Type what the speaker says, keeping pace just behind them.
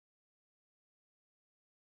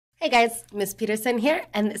Hey guys, Miss Peterson here,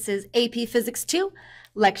 and this is AP Physics 2,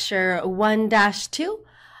 Lecture 1-2,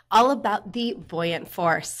 all about the buoyant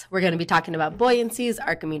force. We're going to be talking about buoyancy's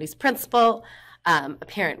Archimedes principle.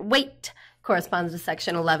 Apparent weight corresponds to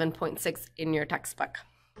section 11.6 in your textbook.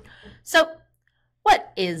 So,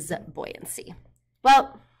 what is buoyancy?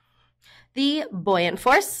 Well, the buoyant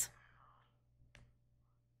force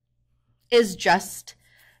is just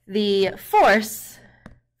the force,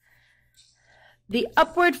 the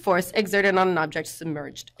upward force exerted on an object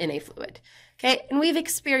submerged in a fluid. Okay, and we've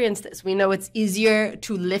experienced this. We know it's easier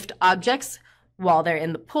to lift objects while they're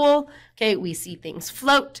in the pool. Okay, we see things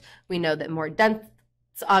float. We know that more dense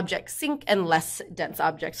objects sink and less dense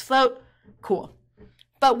objects float. Cool.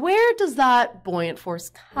 But where does that buoyant force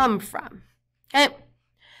come from? Okay,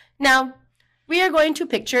 now we are going to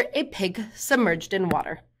picture a pig submerged in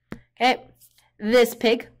water. Okay, this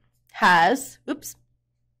pig has,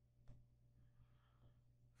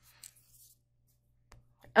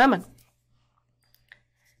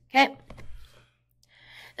 Okay,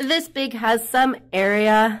 this pig has some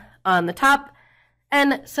area on the top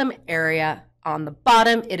and some area on the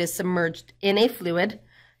bottom. It is submerged in a fluid,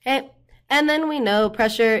 okay? And then we know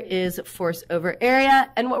pressure is force over area,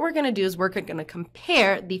 and what we're going to do is we're going to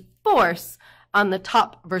compare the force on the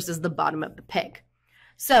top versus the bottom of the pig.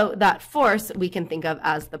 So that force we can think of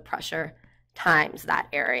as the pressure times that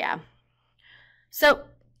area. So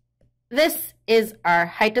this is our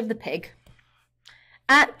height of the pig.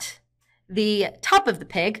 At the top of the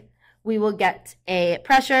pig, we will get a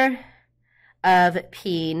pressure of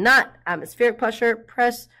P naught, atmospheric pressure,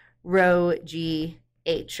 plus rho g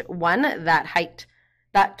h1, that height,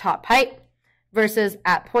 that top height, versus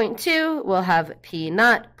at point 2, we'll have P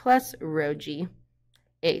naught plus rho g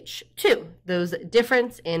h2, those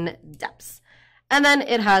difference in depths. And then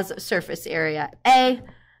it has surface area A,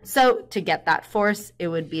 so to get that force, it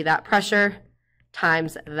would be that pressure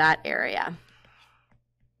times that area.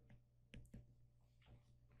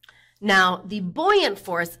 Now, the buoyant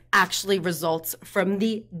force actually results from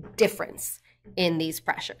the difference in these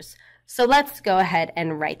pressures. So let's go ahead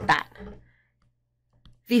and write that.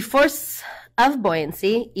 The force of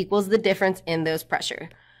buoyancy equals the difference in those pressure.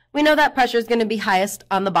 We know that pressure is going to be highest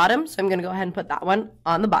on the bottom, so I'm going to go ahead and put that one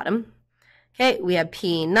on the bottom. Okay, we have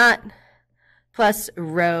P naught plus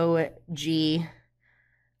rho g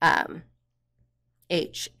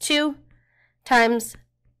h2 times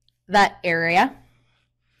that area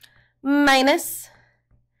minus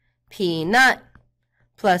P naught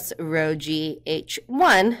plus rho g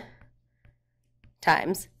h1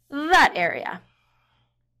 times that area.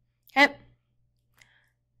 Okay.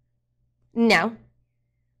 Now,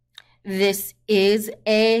 this is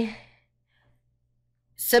a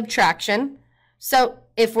subtraction. So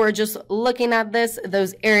if we're just looking at this,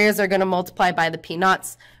 those areas are going to multiply by the P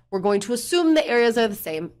naughts. We're going to assume the areas are the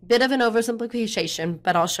same. Bit of an oversimplification,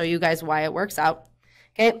 but I'll show you guys why it works out.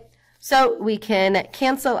 Okay, so we can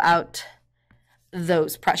cancel out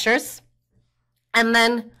those pressures. And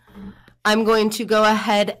then I'm going to go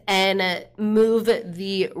ahead and move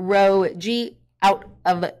the rho g out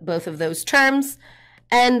of both of those terms.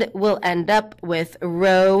 And we'll end up with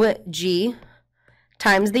rho g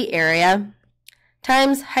times the area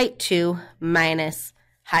times height 2 minus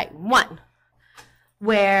height 1.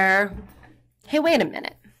 Where, hey, wait a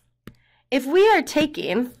minute. If we are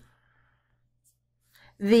taking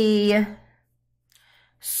the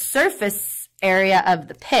surface area of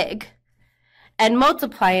the pig and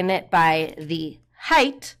multiplying it by the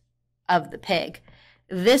height of the pig,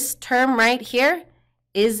 this term right here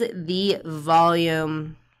is the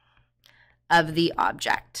volume of the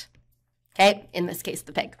object, okay? In this case,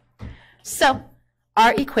 the pig. So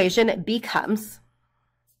our equation becomes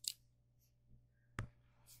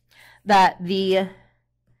that the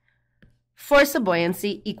force of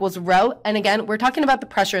buoyancy equals rho, and again, we're talking about the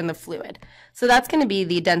pressure in the fluid. So that's going to be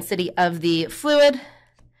the density of the fluid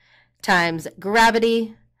times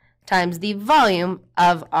gravity times the volume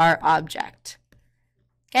of our object,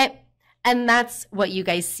 okay? And that's what you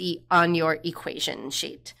guys see on your equation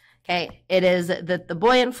sheet, okay? It is that the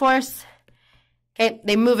buoyant force, okay,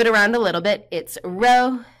 they move it around a little bit. It's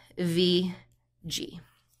rho v g,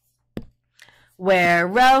 where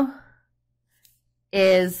rho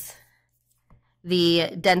is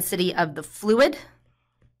the density of the fluid,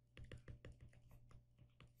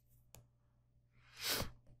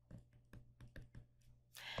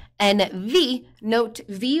 and V, note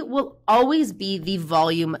V will always be the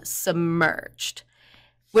volume submerged,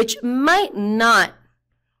 which might not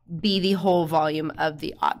be the whole volume of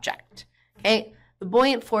the object, okay? The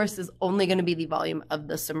buoyant force is only going to be the volume of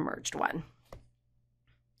the submerged one.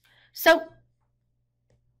 So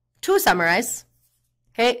to summarize,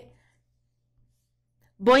 okay,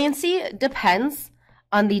 buoyancy depends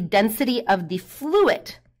on the density of the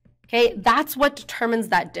fluid. Okay, that's what determines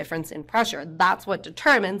that difference in pressure. That's what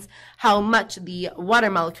determines how much the water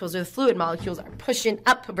molecules or the fluid molecules are pushing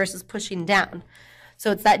up versus pushing down.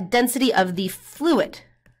 So it's that density of the fluid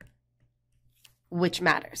which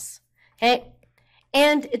matters. Okay,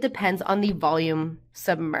 and it depends on the volume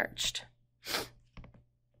submerged.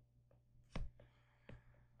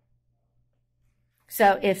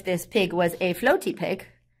 So if this pig was a floaty pig,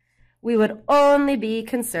 we would only be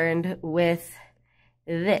concerned with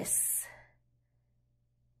this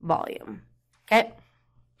volume, okay?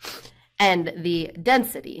 And the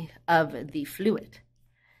density of the fluid,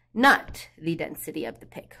 not the density of the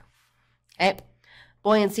pig, okay?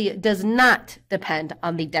 Buoyancy does not depend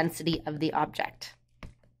on the density of the object.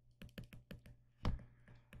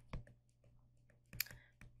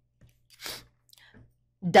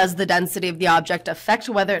 Does the density of the object affect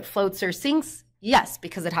whether it floats or sinks? Yes,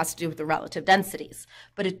 because it has to do with the relative densities,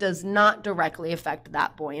 but it does not directly affect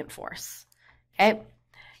that buoyant force, okay?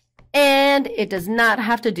 And it does not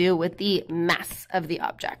have to do with the mass of the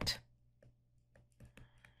object.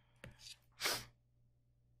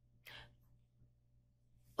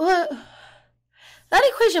 Well,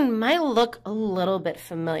 that equation might look a little bit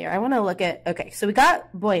familiar. I want to look at, okay, so we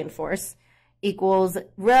got buoyant force equals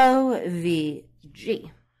rho VG.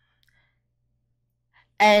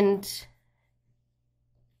 And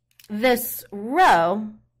this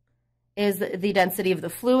rho is the density of the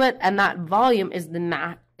fluid, and that volume is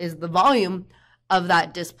the volume of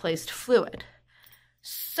that displaced fluid.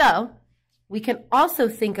 So we can also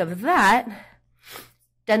think of that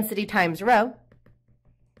density times rho.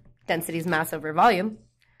 Density is mass over volume.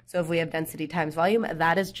 So if we have density times volume,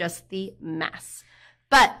 that is just the mass.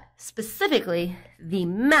 But specifically, the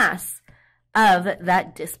mass of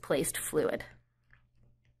that displaced fluid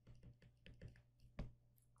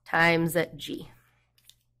times G.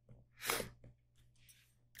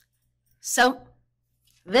 So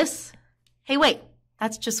this, hey, wait,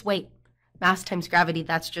 that's just weight. Mass times gravity,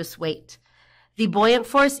 that's just weight. The buoyant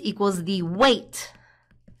force equals the weight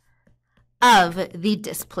of the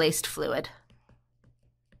displaced fluid.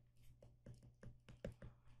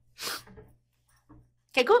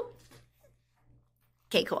 Okay, cool?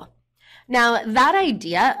 Okay, cool. Now, that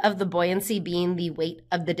idea of the buoyancy being the weight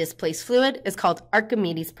of the displaced fluid is called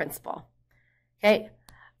Archimedes' principle. Okay?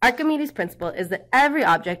 Archimedes' principle is that every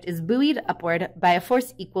object is buoyed upward by a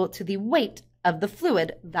force equal to the weight of the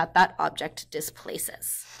fluid that that object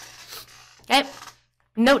displaces. Okay?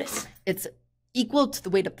 Notice, it's equal to the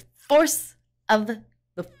weight of the force of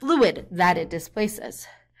the fluid that it displaces.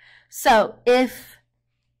 So if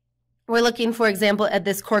we're looking, for example, at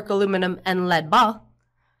this cork, aluminum, and lead ball,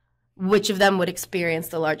 which of them would experience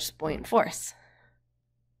the largest buoyant force?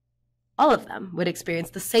 All of them would experience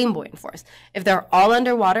the same buoyant force. If they're all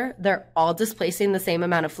underwater, they're all displacing the same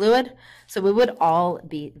amount of fluid, so we would all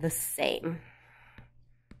be the same.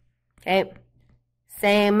 Okay?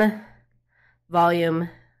 Same volume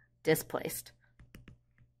displaced.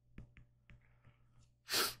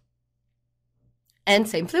 And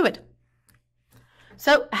same fluid.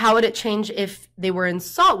 So how would it change if they were in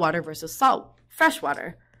salt water versus fresh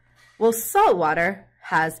water? Well, salt water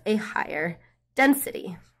has a higher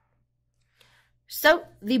density. So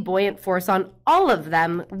the buoyant force on all of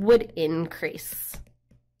them would increase.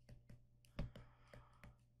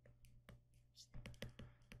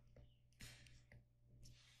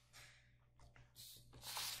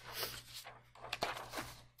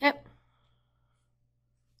 Yep.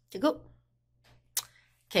 Okay, cool.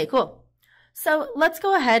 Okay, cool. So let's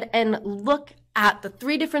go ahead and look at the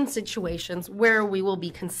three different situations where we will be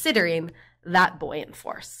considering that buoyant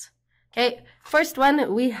force. Okay, first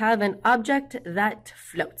one, we have an object that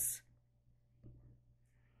floats.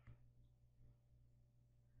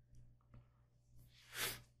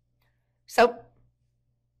 So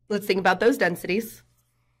let's think about those densities.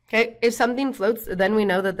 Okay, if something floats, then we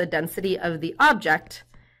know that the density of the object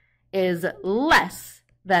is less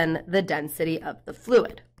than the density of the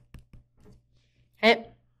fluid. Okay?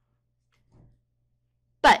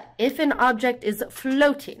 But if an object is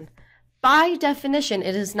floating, by definition,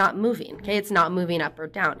 it is not moving. Okay, it's not moving up or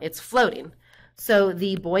down. It's floating. So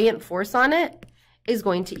the buoyant force on it is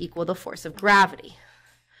going to equal the force of gravity.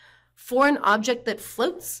 For an object that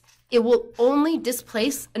floats, it will only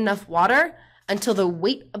displace enough water until the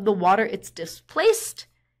weight of the water it's displaced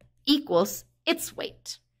equals its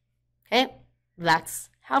weight. Okay, that's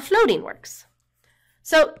how floating works.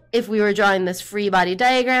 So if we were drawing this free body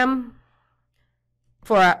diagram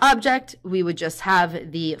for our object, we would just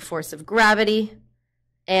have the force of gravity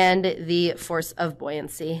and the force of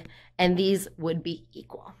buoyancy, and these would be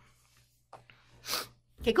equal.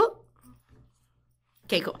 Okay, cool.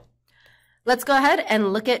 Okay, cool. Let's go ahead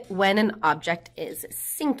and look at when an object is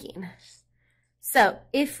sinking. So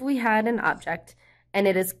if we had an object and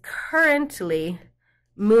it is currently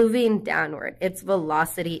moving downward, its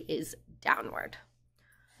velocity is downward.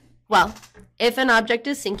 Well, if an object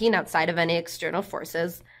is sinking outside of any external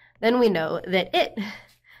forces, then we know that it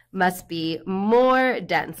must be more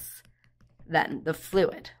dense than the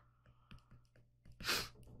fluid.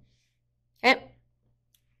 Okay.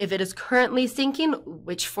 If it is currently sinking,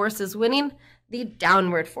 which force is winning? The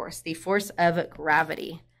downward force, the force of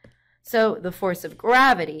gravity. So the force of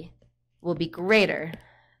gravity will be greater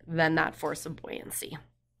than that force of buoyancy.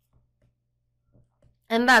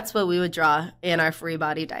 And that's what we would draw in our free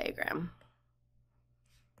body diagram.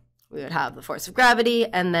 We would have the force of gravity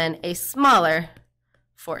and then a smaller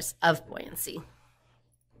force of buoyancy.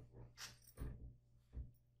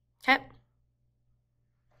 Okay.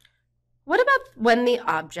 What about when the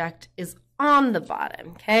object is on the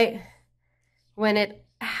bottom, okay? When it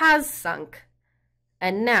has sunk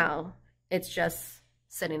and now it's just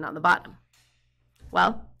sitting on the bottom.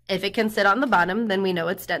 Well, if it can sit on the bottom, then we know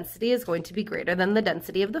its density is going to be greater than the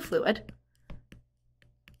density of the fluid.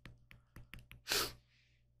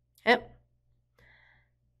 Okay.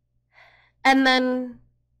 And then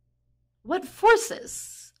what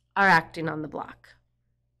forces are acting on the block?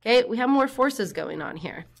 Okay, we have more forces going on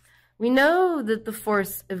here. We know that the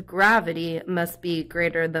force of gravity must be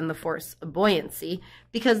greater than the force of buoyancy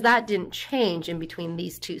because that didn't change in between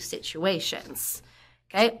these two situations.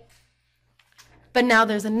 Okay? But now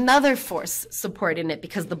there's another force supporting it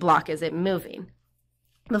because the block isn't moving.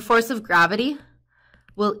 The force of gravity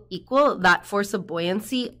will equal that force of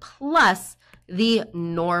buoyancy plus the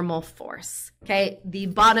normal force. Okay? The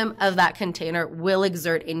bottom of that container will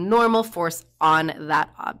exert a normal force on that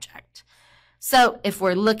object. So if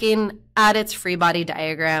we're looking at its free body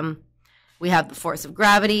diagram, we have the force of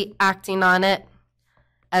gravity acting on it,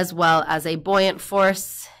 as well as a buoyant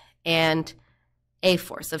force and a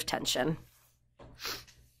force of tension.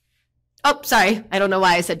 Oh, sorry, I don't know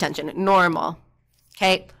why I said tension. Normal,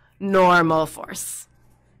 okay? Normal force.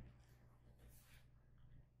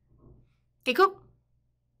 Okay, cool.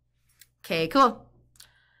 Okay, cool.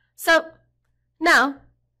 So now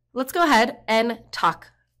let's go ahead and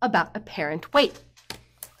talk about apparent weight.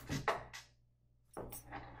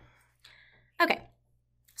 Okay,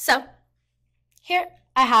 so here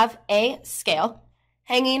I have a scale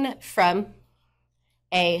hanging from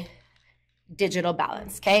a digital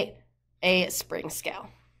balance, okay? A spring scale.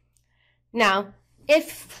 Now,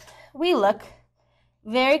 if we look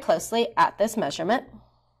very closely at this measurement,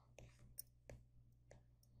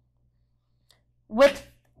 with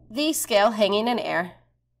the scale hanging in air,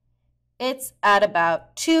 it's at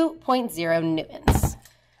about 2.0 newtons,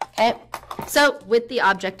 okay? So with the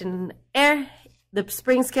object in air, the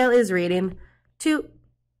spring scale is reading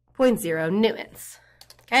 2.0 newtons,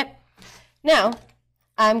 okay? Now,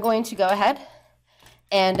 I'm going to go ahead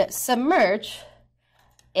and submerge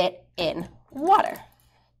it in water.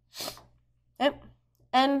 Okay?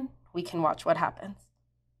 And we can watch what happens.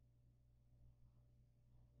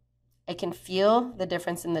 I can feel the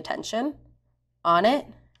difference in the tension on it.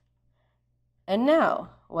 And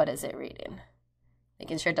now, what is it reading?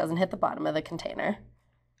 Making sure it doesn't hit the bottom of the container.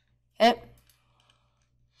 Okay.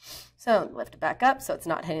 So lift it back up so it's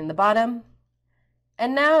not hitting the bottom.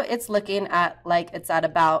 And now it's looking at like it's at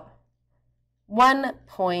about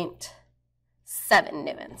 1.7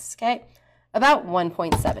 newtons, okay? About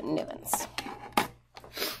 1.7 newtons.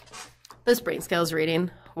 The spring scale is reading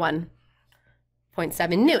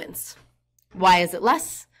 1.7 newtons. Why is it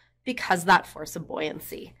less? Because that force of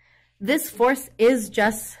buoyancy. This force is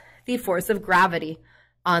just the force of gravity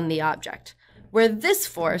on the object, where this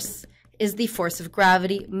force is the force of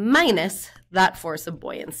gravity minus that force of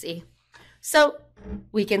buoyancy. So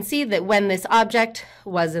we can see that when this object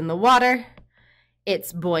was in the water,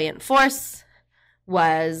 its buoyant force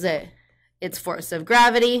was its force of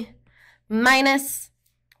gravity minus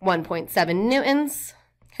 1.7 newtons,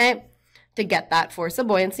 okay? To get that force of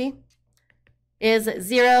buoyancy is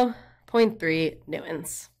 0.3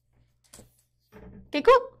 newtons. Okay,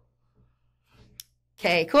 cool.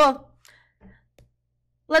 Okay, cool.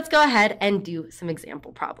 Let's go ahead and do some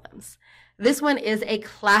example problems. This one is a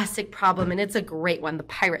classic problem, and it's a great one, the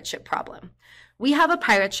pirate ship problem. We have a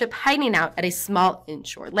pirate ship hiding out at a small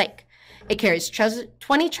inshore lake. It carries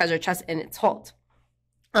 20 treasure chests in its hold.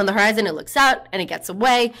 On the horizon, it looks out, and it gets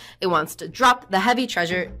away. It wants to drop the heavy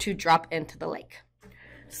treasure to drop into the lake.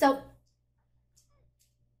 So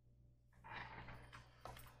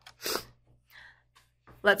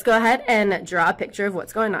let's go ahead and draw a picture of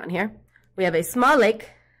what's going on here. We have a small lake,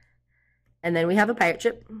 and then we have a pirate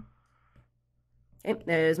ship. Okay,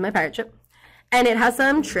 there's my pirate ship. And it has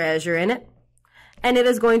some treasure in it. And it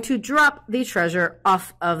is going to drop the treasure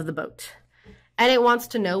off of the boat. And it wants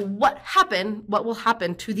to know what will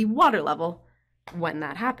happen to the water level when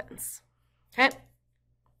that happens. Okay?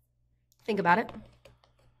 Think about it.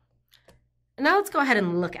 And now let's go ahead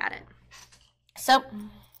and look at it. So,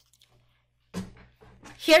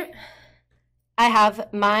 here I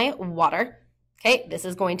have my water. Okay, this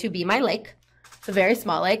is going to be my lake. It's a very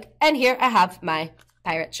small lake. And here I have my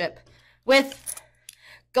pirate ship with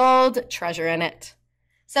gold treasure in it.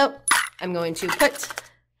 So I'm going to put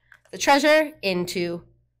the treasure into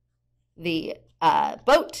the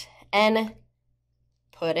boat and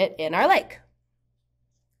put it in our lake.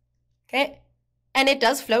 Okay, and it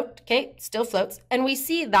does float. Okay, it still floats. And we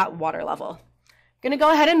see that water level. I'm going to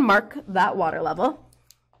go ahead and mark that water level.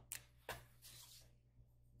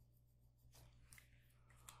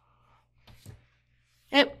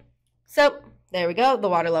 Okay, so there we go. The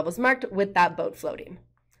water level is marked with that boat floating.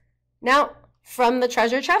 Now, from the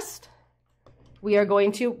treasure chest, we are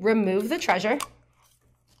going to remove the treasure,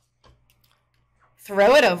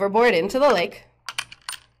 throw it overboard into the lake,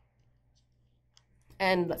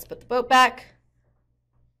 and let's put the boat back,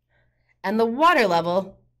 and the water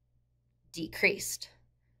level decreased.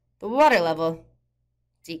 The water level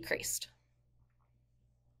decreased.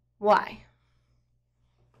 Why?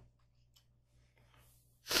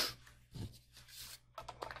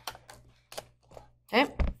 Okay,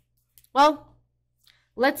 well,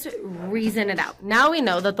 let's reason it out. Now we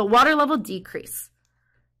know that the water level decreased.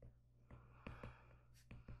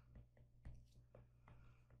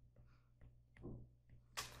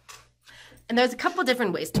 And there's a couple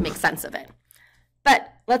different ways to make sense of it. But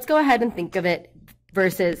let's go ahead and think of it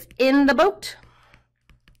versus in the boat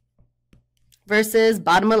versus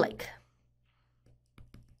bottom of lake.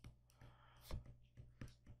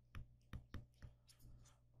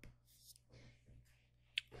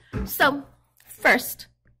 So, first,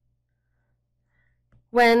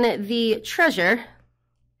 when the treasure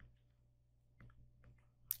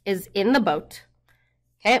is in the boat,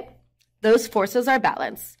 okay, those forces are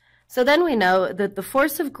balanced. So then we know that the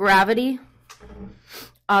force of gravity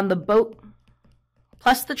on the boat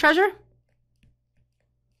plus the treasure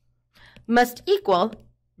must equal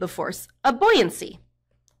the force of buoyancy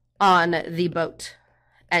on the boat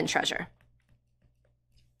and treasure.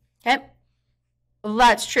 Okay? Well,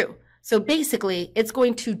 that's true. So basically, it's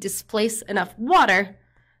going to displace enough water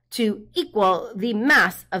to equal the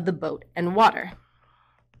mass of the boat and water.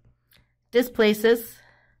 Displaces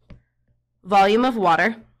volume of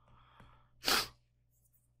water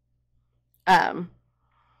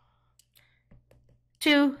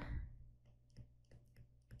to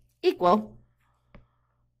equal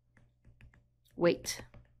weight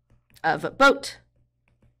of a boat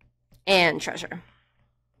and treasure.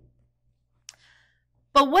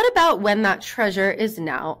 But what about when that treasure is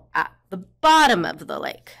now at the bottom of the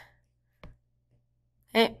lake?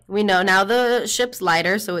 Okay, we know now the ship's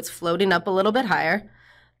lighter, so it's floating up a little bit higher.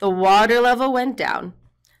 The water level went down,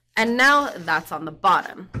 and now that's on the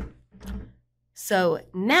bottom. So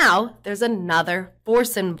now there's another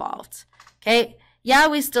force involved. Okay, yeah,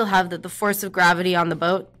 we still have that the force of gravity on the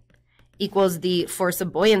boat equals the force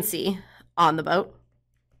of buoyancy on the boat.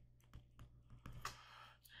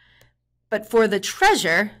 But for the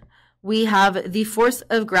treasure, we have the force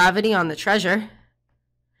of gravity on the treasure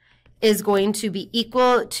is going to be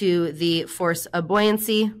equal to the force of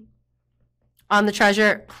buoyancy on the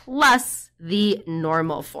treasure plus the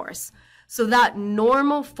normal force. So that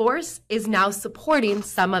normal force is now supporting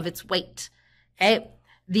some of its weight. Okay?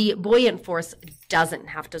 The buoyant force doesn't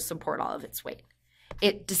have to support all of its weight.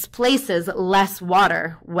 It displaces less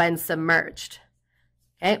water when submerged.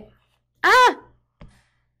 Okay?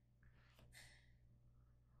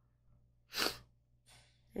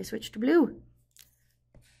 I switch to blue.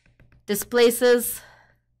 Displaces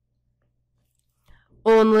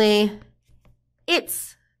only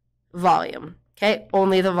its volume, okay?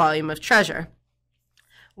 Only the volume of treasure.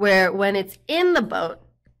 Where when it's in the boat,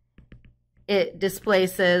 it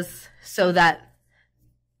displaces so that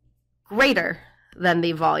greater than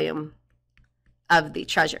the volume of the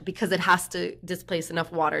treasure because it has to displace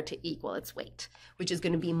enough water to equal its weight, which is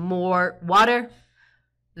going to be more water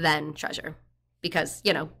than treasure. Because,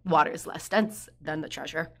 you know, water is less dense than the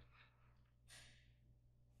treasure.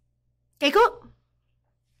 Okay, cool.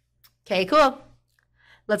 Okay, cool.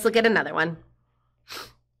 Let's look at another one.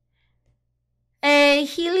 A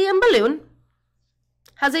helium balloon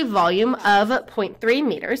has a volume of 0.3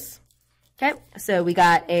 meters. Okay, so we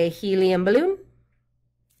got a helium balloon.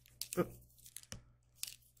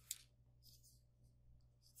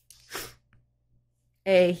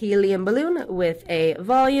 A helium balloon with a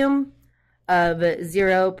volume of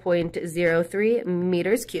 0.03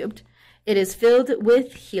 meters cubed. It is filled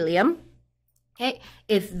with helium. Okay,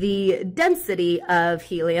 if the density of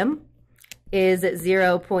helium is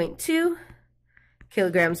 0.2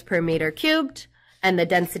 kilograms per meter cubed, and the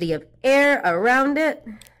density of air around it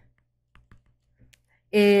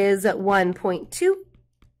is 1.2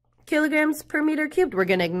 kilograms per meter cubed, we're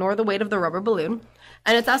going to ignore the weight of the rubber balloon,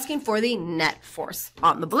 and it's asking for the net force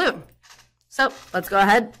on the balloon. So let's go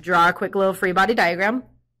ahead, draw a quick little free body diagram.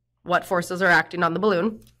 What forces are acting on the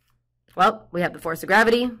balloon? Well, we have the force of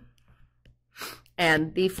gravity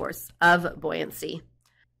and the force of buoyancy.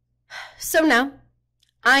 So now,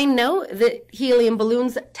 I know that helium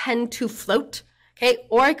balloons tend to float, okay?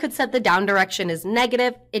 Or I could set the down direction as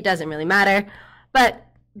negative. It doesn't really matter. But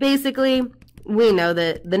basically, we know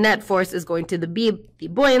that the net force is going to be the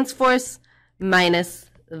buoyance force minus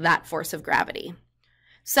that force of gravity.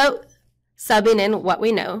 So, subbing in what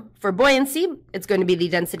we know, for buoyancy, it's going to be the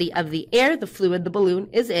density of the air, the fluid the balloon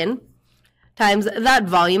is in, times that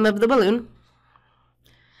volume of the balloon,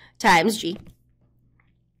 times g,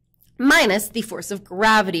 minus the force of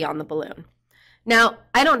gravity on the balloon. Now,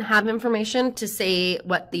 I don't have information to say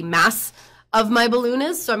what the mass of my balloon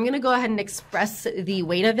is, so I'm going to go ahead and express the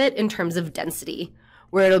weight of it in terms of density,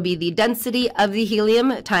 where it'll be the density of the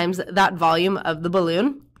helium times that volume of the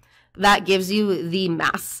balloon. That gives you the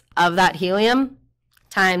mass of that helium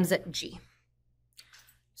times g.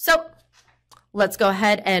 So let's go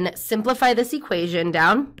ahead and simplify this equation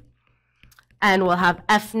down, and we'll have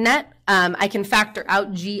F net. I can factor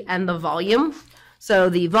out g and the volume. So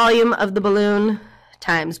the volume of the balloon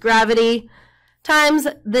times gravity times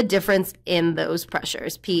the difference in those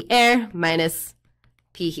pressures, P air minus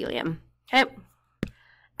P helium. Okay,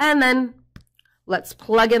 and then let's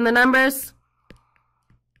plug in the numbers.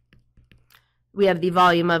 We have the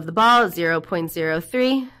volume of the ball,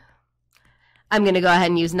 0.03. I'm going to go ahead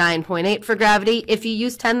and use 9.8 for gravity. If you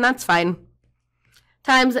use 10, that's fine.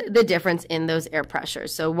 Times the difference in those air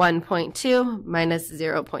pressures. So 1.2 minus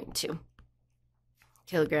 0.2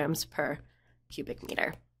 kilograms per cubic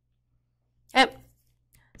meter. Okay.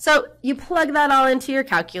 So you plug that all into your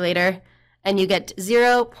calculator and you get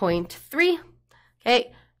 0.3.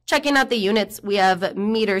 Okay. Checking out the units, we have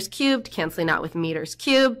meters cubed, canceling out with meters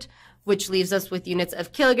cubed, which leaves us with units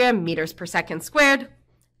of kilogram, meters per second squared,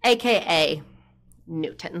 aka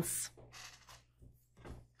newtons.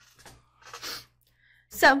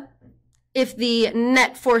 So if the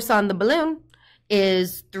net force on the balloon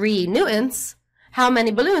is 3 newtons, how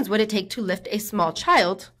many balloons would it take to lift a small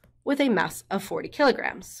child with a mass of 40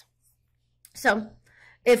 kilograms? So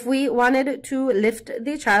if we wanted to lift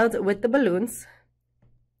the child with the balloons,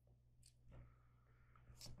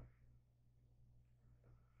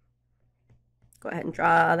 go ahead and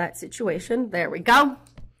draw that situation. There we go.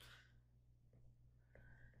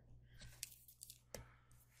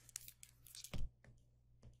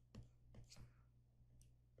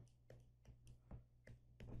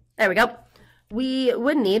 There we go. We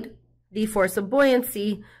would need the force of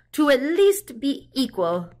buoyancy to at least be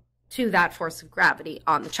equal to that force of gravity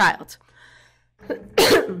on the child.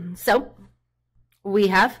 So we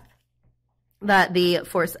have that the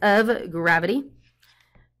force of gravity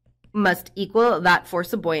must equal that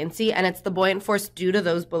force of buoyancy, and it's the buoyant force due to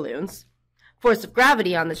those balloons. Force of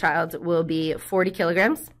gravity on the child will be 40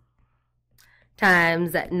 kilograms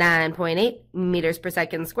times 9.8 meters per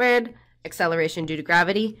second squared, acceleration due to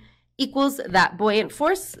gravity, equals that buoyant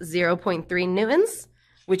force, 0.3 newtons,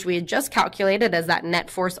 which we had just calculated as that net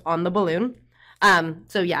force on the balloon.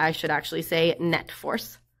 So yeah, I should actually say net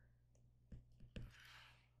force.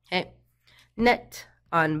 Okay, net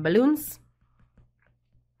on balloons.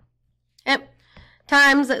 Okay,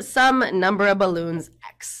 times some number of balloons,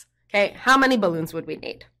 x. Okay, how many balloons would we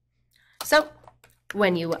need? So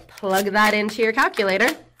when you plug that into your calculator,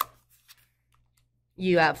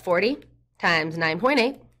 you have 40 times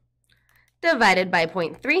 9.8 divided by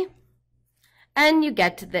 0.3, and you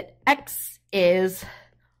get that x is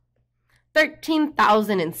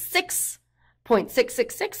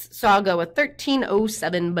 13,006.666, so I'll go with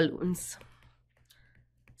 1307 balloons.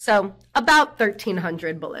 So about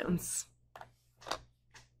 1,300 balloons.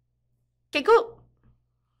 Okay, cool.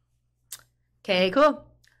 Okay, cool.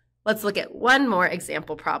 Let's look at one more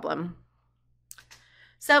example problem.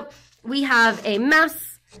 So we have a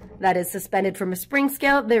mass that is suspended from a spring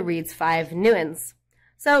scale that reads 5 newtons.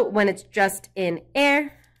 So when it's just in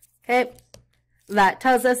air, okay, that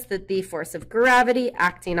tells us that the force of gravity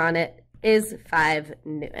acting on it is 5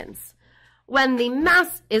 newtons. When the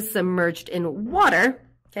mass is submerged in water,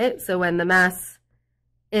 okay, so when the mass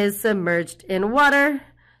is submerged in water,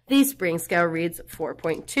 the spring scale reads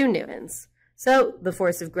 4.2 newtons. So the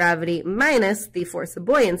force of gravity minus the force of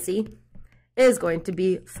buoyancy is going to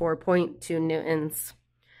be 4.2 newtons.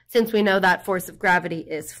 Since we know that force of gravity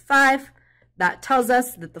is 5, that tells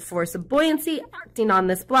us that the force of buoyancy acting on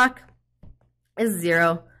this block is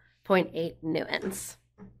 0.8 newtons.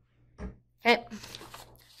 Okay.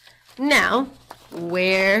 Now,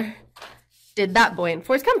 where did that buoyant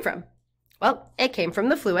force come from? Well, it came from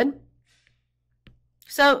the fluid.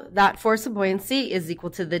 So that force of buoyancy is equal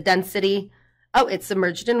to the density, it's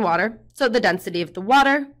submerged in water. So the density of the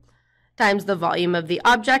water times the volume of the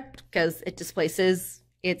object, because it displaces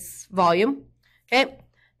its volume, okay,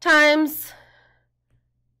 times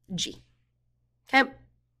G. Okay.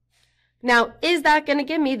 Now, is that going to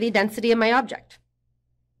give me the density of my object?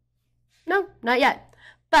 No, not yet.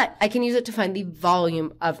 But I can use it to find the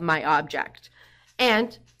volume of my object.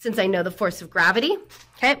 And since I know the force of gravity,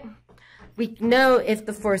 okay, we know if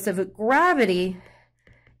the force of gravity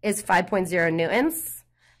is 5.0 newtons,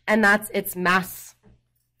 and that's its mass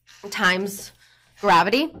times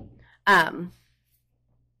gravity.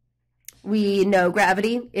 We know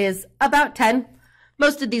gravity is about 10.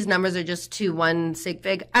 Most of these numbers are just 2, 1 sig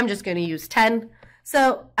fig. I'm just going to use 10.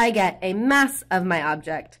 So I get a mass of my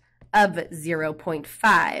object of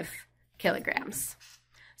 0.5 kilograms.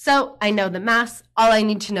 So I know the mass. All I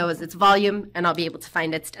need to know is its volume, and I'll be able to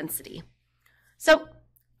find its density. So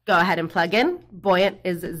go ahead and plug in. Buoyant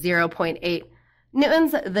is 0.8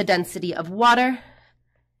 newtons. The density of water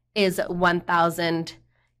is 1,000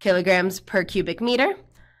 kilograms per cubic meter.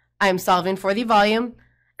 I'm solving for the volume.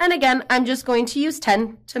 And again, I'm just going to use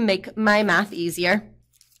 10 to make my math easier.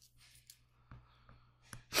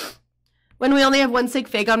 When we only have 1 sig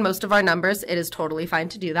fig on most of our numbers, it is totally fine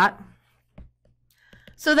to do that.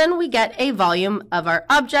 So then we get a volume of our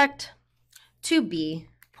object to be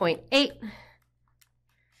 0.8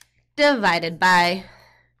 divided by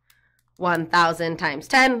 1,000 times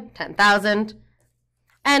 10, 10,000.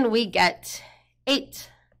 And we get 8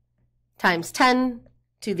 times 10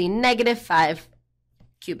 to the negative 5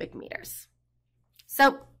 cubic meters.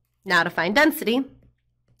 So now to find density.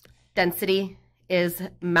 Density is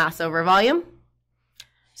mass over volume.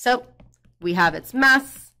 So we have its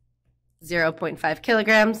mass, 0.5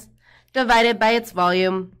 kilograms, divided by its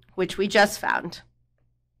volume, which we just found.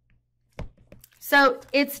 So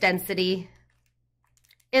its density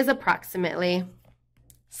is approximately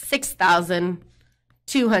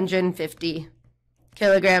 6,250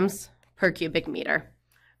 kilograms per cubic meter.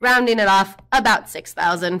 Rounding it off, about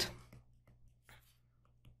 6,000.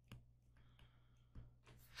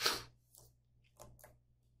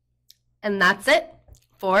 And that's it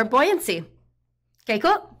for buoyancy. Okay,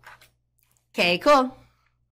 cool? Okay, cool.